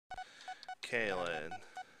Kaelan.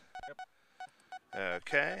 Yep.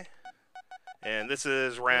 Okay. And this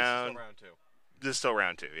is round... This is still round 2. This is still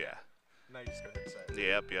round 2, yeah. Now you just go hit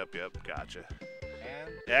save. Yep. Gotcha. And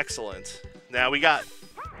Excellent. Now we got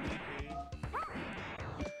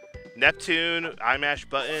Neptune,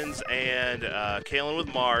 imashbuttons, and Kaelan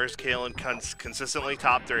with Mars. Kaelan consistently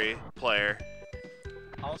top 3 player.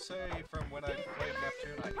 I'll say from when I played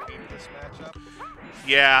Neptune, I hate this matchup.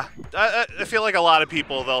 Yeah, I feel like a lot of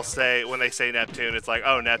people, they'll say, when they say Neptune, it's like,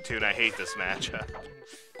 oh, Neptune, I hate this matchup.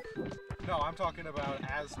 No, I'm talking about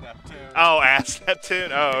as Neptune. Oh, as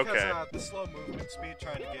Neptune? Oh, okay. Because the slow movement speed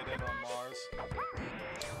trying to get in on Mars.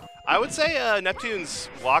 I would say Neptune's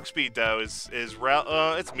walk speed, though, is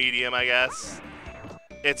it's medium, I guess.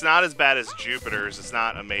 It's not as bad as Jupiter's. It's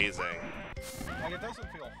not amazing. Like, it doesn't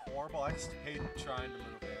feel horrible. I just hate trying to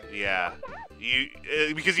move in. Yeah.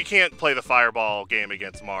 Because you can't play the fireball game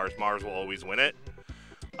against Mars. Mars will always win it.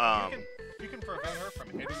 You can prevent her from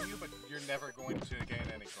hitting you, but you're never going to gain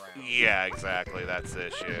any ground. Yeah, exactly. That's the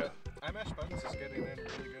issue. imashbuttons is getting in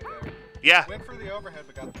really good there. Yeah. Went for the overhead,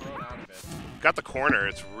 but got thrown out of it. Got the corner.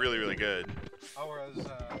 It's really, really good. Oh, whereas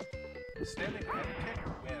standing head kick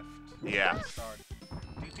whiffed. Yeah. Start.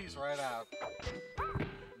 DT's right out.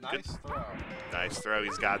 Nice throw. Nice throw.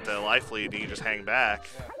 He's got the life lead. He can just hang back.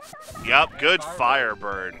 Yeah. Yep. Good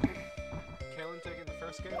Firebird. Kaelan taking the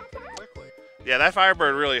first game pretty quickly. Yeah, that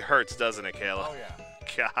Firebird really hurts, doesn't it, Kaelan? Oh, yeah.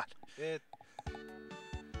 God.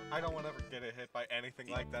 I don't want to ever get hit by anything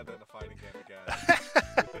like that in a fighting game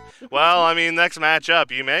again. Well, I mean, next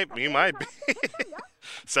matchup, you might be.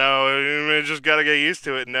 So you just gotta get used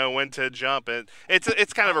to it and know when to jump.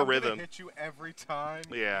 It's kind of a rhythm. Hit you every time.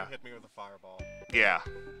 Yeah. You hit me with a fireball. Yeah.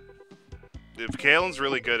 If Kaelan's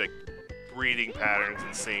really good at reading patterns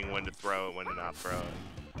and seeing when to throw it, when to not throw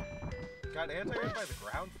it. Got anti-air by the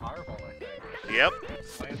ground fireball, I think. Yep.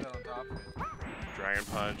 Just landed on top of it. Dragon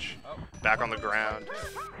Punch. Oh. Back on the ground.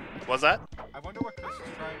 What's that? I wonder what Chris is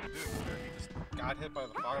trying to do. He just got hit by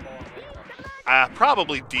the fireball on the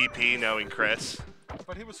Probably DP, knowing Chris.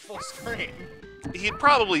 But he was full screen. He'd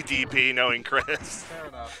probably DP, knowing Chris. Fair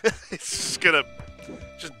enough. He's just gonna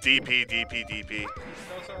DP.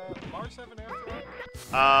 Does Mars have an air throw?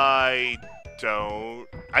 I don't.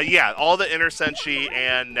 Yeah, all the Inner Senshi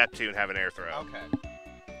and Neptune have an air throw. Okay.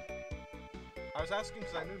 I was asking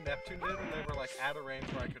because I knew Neptune did, and they were like at a range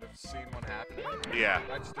where I could have seen one happening. Yeah.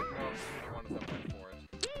 I just didn't know if either one of them went for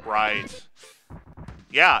it. Right.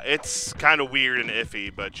 Yeah, it's kind of weird and iffy,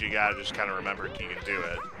 but you gotta just kind of remember you can do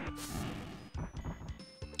it.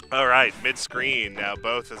 All right, mid-screen. Now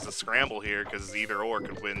both is a scramble here because either or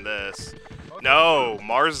could win this. Okay. No,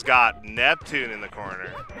 Mars got Neptune in the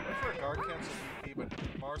corner. I went for a guard cancel DP,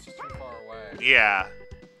 but Mars is too far away. Yeah.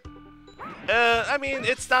 I mean,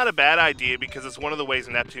 it's not a bad idea because it's one of the ways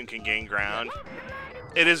Neptune can gain ground.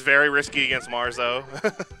 It is very risky against Mars, though.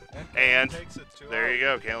 And there you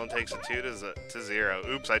go. Kaelan takes it 2-0.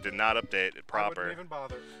 Oops, I did not update it proper. I wouldn't even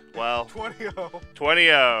bother. Well, 20-0. 20-0.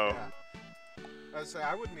 Yeah. I'd say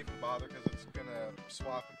I wouldn't even bother because it's going to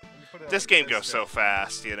swap. This game goes so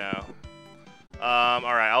fast, you know. All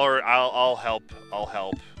right, I'll help.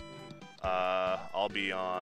 I'll be on.